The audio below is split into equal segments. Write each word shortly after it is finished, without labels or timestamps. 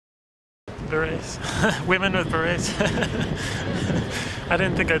berets. Women with berets. I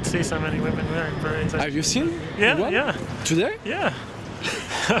didn't think I'd see so many women wearing berets. Have you seen? Yeah, one? yeah. Today? Yeah.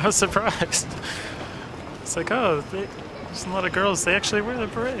 I was surprised. It's like, oh, there's a lot of girls, they actually wear their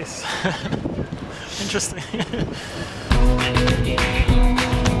berets. Interesting.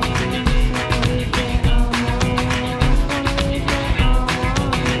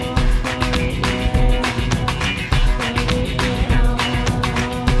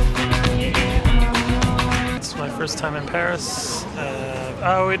 It's my first time in Paris.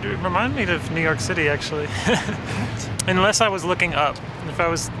 It reminded me of New York City, actually. Unless I was looking up. If I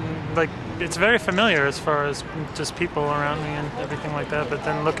was, like, it's very familiar as far as just people around me and everything like that, but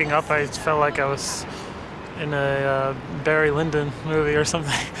then looking up I felt like I was in a Barry Lyndon movie or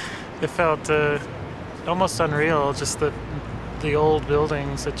something. It felt almost unreal, just the old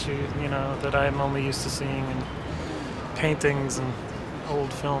buildings that you know, that I'm only used to seeing in paintings and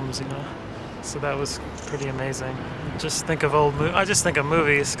old films, you know. So that was pretty amazing. Just think of I just think of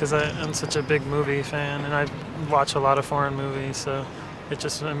movies because I'm such a big movie fan, and I watch a lot of foreign movies, so it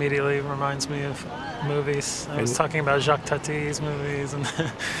just immediately reminds me of movies. I was talking about Jacques Tati's movies, and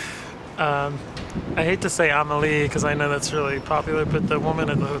I hate to say Amélie because I know that's really popular, but the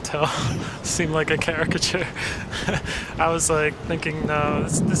woman at the hotel seemed like a caricature. I was like thinking, no,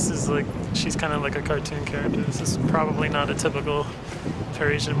 this is like, she's kind of like a cartoon character. This is probably not a typical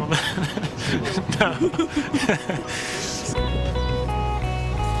Parisian woman. No.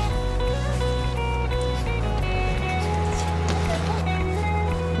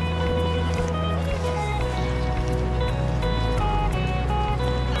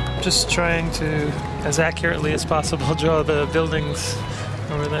 Just trying to, as accurately as possible, draw the buildings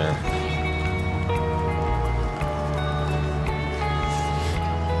over there.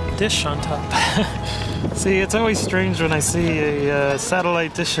 Dish on top. See, it's always strange when I see a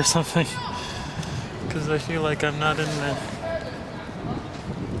satellite dish or something, because I feel like I'm not in the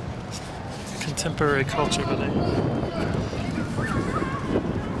contemporary culture, but I'm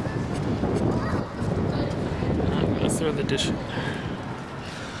gonna throw the dish in.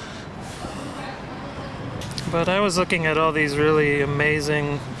 But I was looking at all these really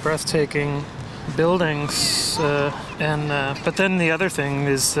amazing, breathtaking buildings, but then the other thing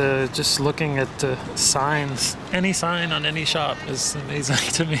is just looking at signs. Any sign on any shop is amazing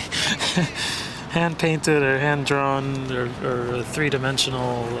to me. Hand painted or hand drawn or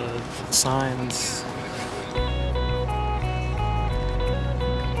three-dimensional signs.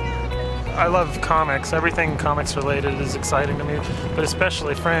 I love comics. Everything comics related is exciting to me, but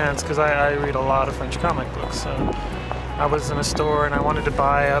especially France, because I read a lot of French comic books. So I was in a store and I wanted to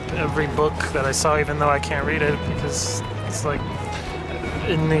buy up every book that I saw, even though I can't read it, because it's like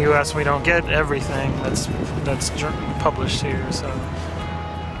in the US we don't get everything that's published here. So.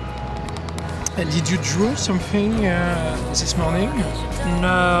 And did you draw something this morning?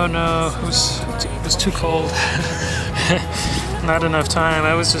 No, it was too cold. Not enough time.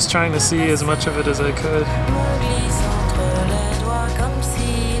 I was just trying to see as much of it as I could.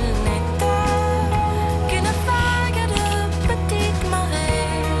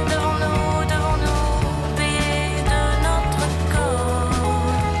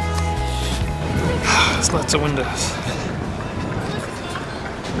 There's lots of windows.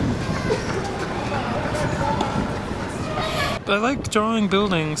 I like drawing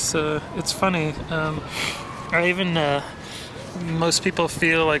buildings. It's funny. I even most people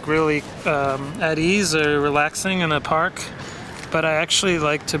feel like really at ease or relaxing in a park, but I actually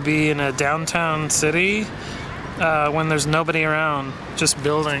like to be in a downtown city when there's nobody around, just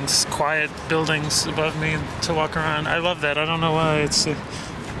buildings, quiet buildings above me to walk around. I love that. I don't know why.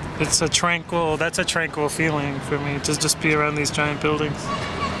 That's a tranquil feeling for me to just be around these giant buildings.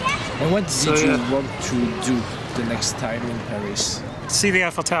 And what did you want to do the next time in Paris? See the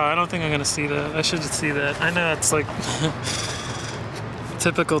Eiffel Tower. I don't think I'm going to see that. I should see that. I know it's like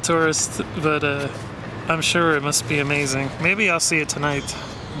typical tourist, but I'm sure it must be amazing. Maybe I'll see it tonight.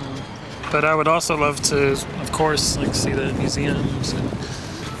 But I would also love to, of course, like see the museums and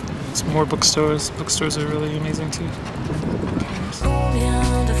some more bookstores. Bookstores are really amazing too.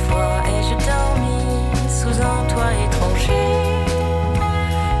 Combien de fois ai-je dormi sous un toit étranger?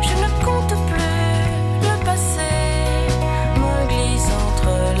 Je ne compte plus le passé, me glisse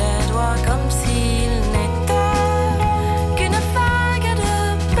entre les doigts comme s'il n'était qu'une vague de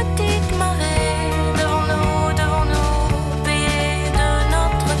petites marées devant nous, payées de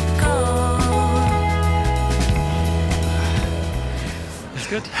notre corps. It's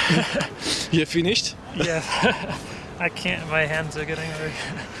good. You finished? Yeah. I can't, my hands are getting very...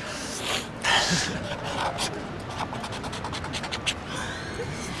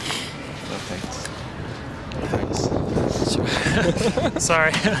 Thanks.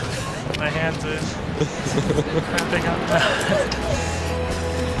 Sorry, my hands are cramping up.